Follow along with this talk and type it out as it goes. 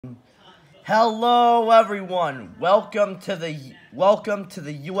Hello everyone. Welcome to the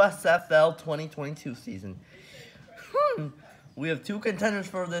USFL 2022 season. We have two contenders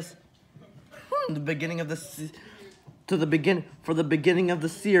for this the beginning of the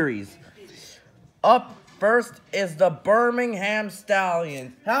series. Up first is the Birmingham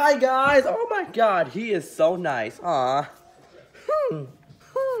Stallions. Hi guys. Oh my god, he is so nice.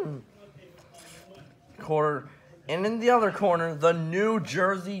 And in the other corner, the New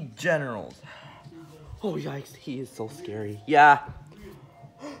Jersey Generals. Oh, yikes, he is so scary. Yeah.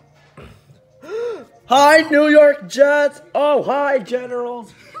 Hi, New York Jets. Oh, hi,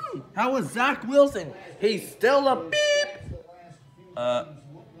 Generals. How is Zach Wilson? He's still a beep.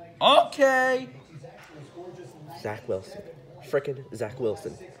 Okay. Zach Wilson. Frickin' Zach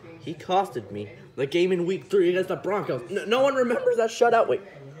Wilson. He costed me the game in week 3 against the Broncos. No one remembers that shutout. Wait.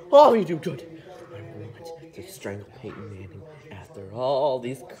 Oh, you do good. To strangle Peyton Manning after all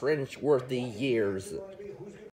these cringe-worthy years.